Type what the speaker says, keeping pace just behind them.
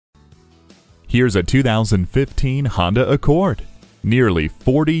Here's a 2015 Honda Accord. Nearly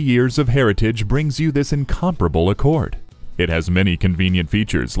 40 years of heritage brings you this incomparable Accord. It has many convenient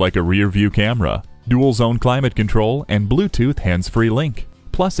features like a rear-view camera, dual-zone climate control, and Bluetooth hands-free link.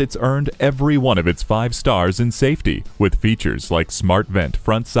 Plus, it's earned every one of its 5 stars in safety with features like smart vent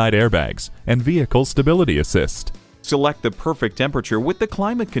front side airbags and vehicle stability assist. Select the perfect temperature with the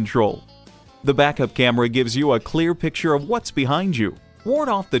climate control. The backup camera gives you a clear picture of what's behind you. Ward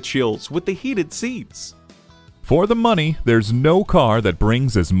off the chills with the heated seats. For the money, there's no car that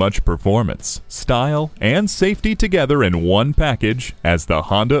brings as much performance, style, and safety together in one package as the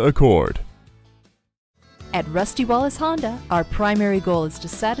Honda Accord. At Rusty Wallis Honda, our primary goal is to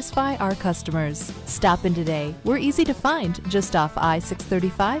satisfy our customers. Stop in today. We're easy to find just off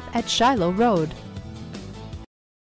I-635 at Shiloh Road.